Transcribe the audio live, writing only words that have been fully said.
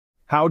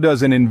How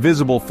does an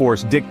invisible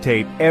force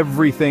dictate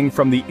everything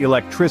from the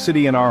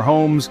electricity in our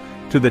homes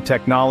to the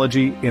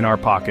technology in our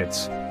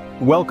pockets?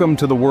 Welcome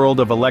to the world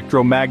of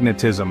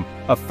electromagnetism,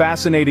 a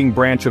fascinating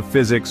branch of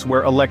physics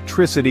where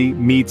electricity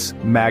meets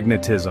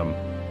magnetism.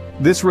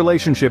 This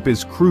relationship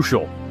is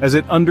crucial, as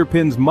it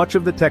underpins much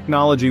of the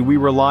technology we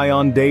rely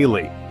on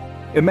daily.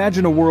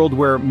 Imagine a world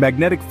where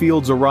magnetic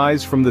fields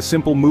arise from the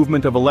simple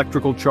movement of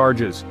electrical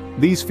charges.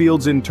 These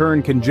fields in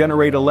turn can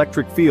generate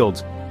electric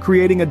fields,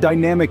 creating a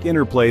dynamic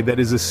interplay that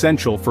is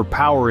essential for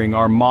powering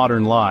our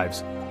modern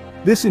lives.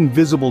 This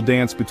invisible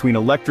dance between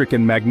electric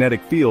and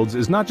magnetic fields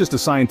is not just a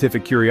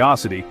scientific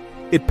curiosity,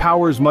 it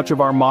powers much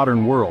of our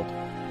modern world.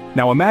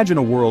 Now imagine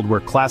a world where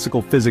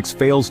classical physics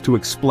fails to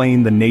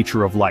explain the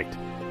nature of light.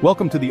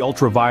 Welcome to the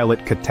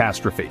ultraviolet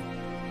catastrophe.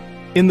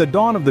 In the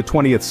dawn of the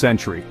 20th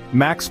century,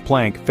 Max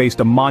Planck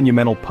faced a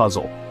monumental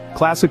puzzle.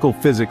 Classical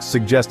physics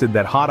suggested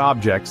that hot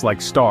objects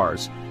like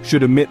stars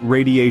should emit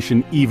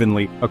radiation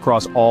evenly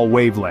across all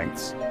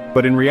wavelengths.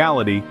 But in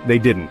reality, they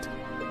didn't.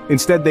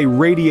 Instead, they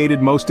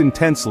radiated most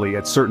intensely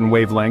at certain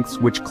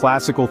wavelengths which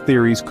classical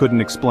theories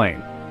couldn't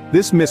explain.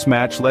 This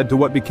mismatch led to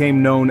what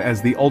became known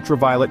as the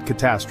ultraviolet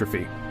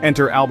catastrophe.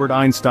 Enter Albert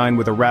Einstein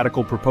with a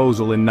radical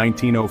proposal in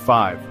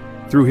 1905.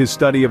 Through his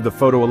study of the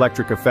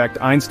photoelectric effect,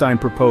 Einstein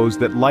proposed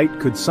that light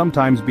could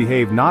sometimes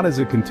behave not as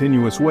a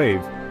continuous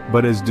wave,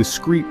 but as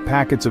discrete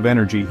packets of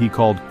energy he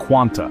called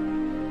quanta.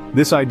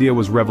 This idea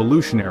was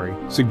revolutionary,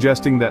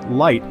 suggesting that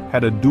light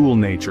had a dual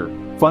nature,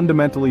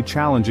 fundamentally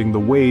challenging the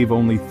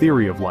wave-only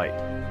theory of light.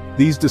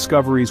 These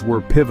discoveries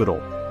were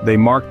pivotal. They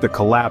marked the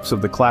collapse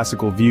of the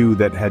classical view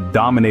that had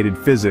dominated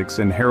physics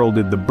and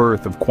heralded the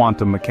birth of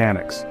quantum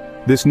mechanics.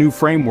 This new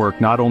framework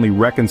not only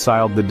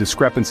reconciled the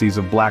discrepancies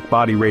of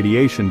black-body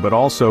radiation but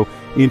also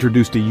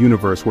introduced a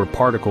universe where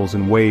particles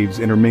and waves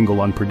intermingle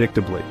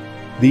unpredictably.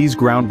 These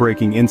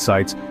groundbreaking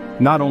insights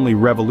not only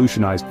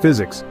revolutionized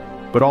physics,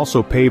 but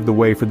also paved the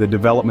way for the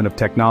development of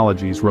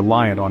technologies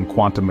reliant on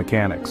quantum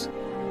mechanics.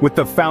 With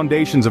the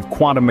foundations of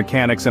quantum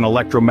mechanics and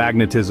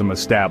electromagnetism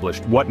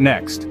established, what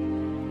next?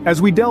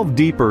 As we delve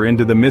deeper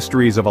into the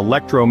mysteries of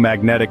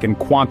electromagnetic and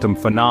quantum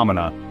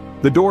phenomena,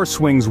 the door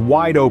swings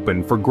wide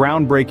open for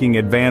groundbreaking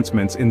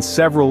advancements in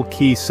several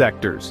key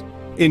sectors.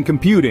 In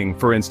computing,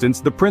 for instance,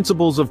 the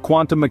principles of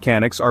quantum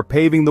mechanics are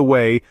paving the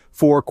way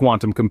for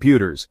quantum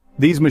computers.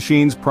 These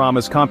machines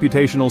promise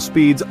computational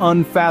speeds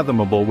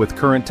unfathomable with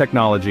current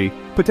technology,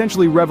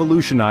 potentially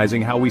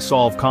revolutionizing how we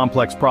solve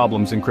complex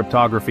problems in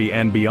cryptography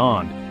and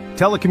beyond.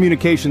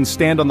 Telecommunications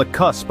stand on the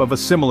cusp of a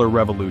similar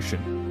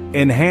revolution.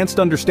 Enhanced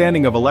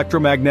understanding of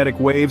electromagnetic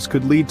waves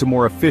could lead to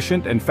more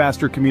efficient and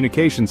faster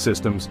communication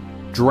systems,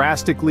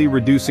 drastically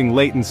reducing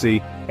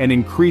latency and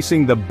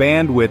increasing the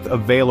bandwidth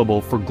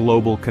available for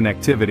global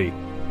connectivity.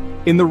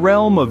 In the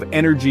realm of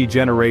energy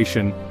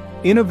generation,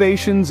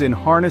 innovations in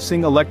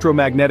harnessing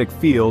electromagnetic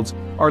fields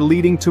are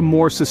leading to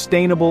more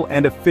sustainable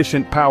and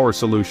efficient power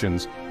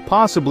solutions,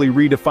 possibly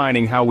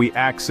redefining how we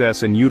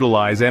access and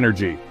utilize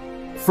energy.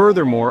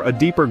 Furthermore, a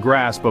deeper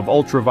grasp of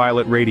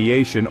ultraviolet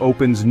radiation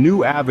opens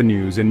new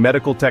avenues in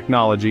medical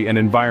technology and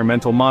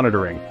environmental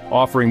monitoring,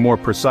 offering more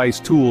precise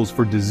tools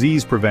for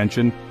disease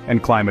prevention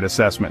and climate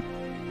assessment.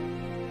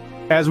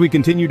 As we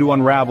continue to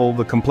unravel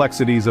the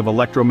complexities of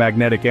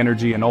electromagnetic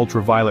energy and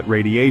ultraviolet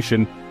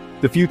radiation,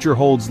 the future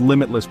holds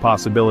limitless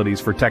possibilities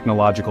for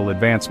technological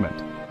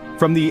advancement.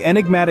 From the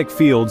enigmatic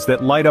fields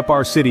that light up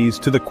our cities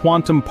to the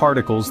quantum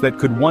particles that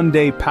could one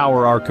day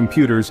power our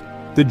computers,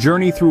 the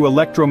journey through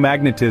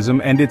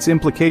electromagnetism and its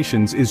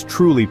implications is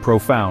truly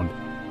profound.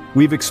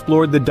 We've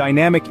explored the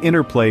dynamic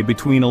interplay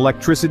between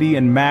electricity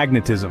and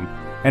magnetism,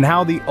 and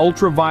how the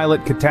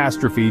ultraviolet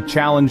catastrophe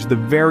challenged the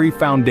very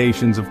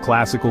foundations of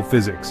classical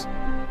physics.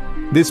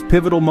 This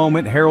pivotal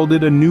moment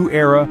heralded a new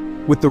era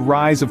with the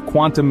rise of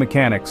quantum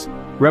mechanics,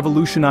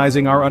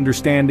 revolutionizing our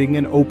understanding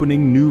and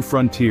opening new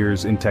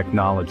frontiers in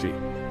technology.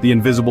 The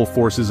invisible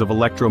forces of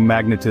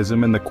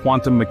electromagnetism and the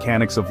quantum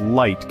mechanics of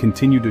light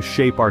continue to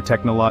shape our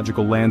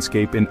technological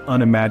landscape in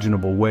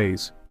unimaginable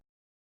ways.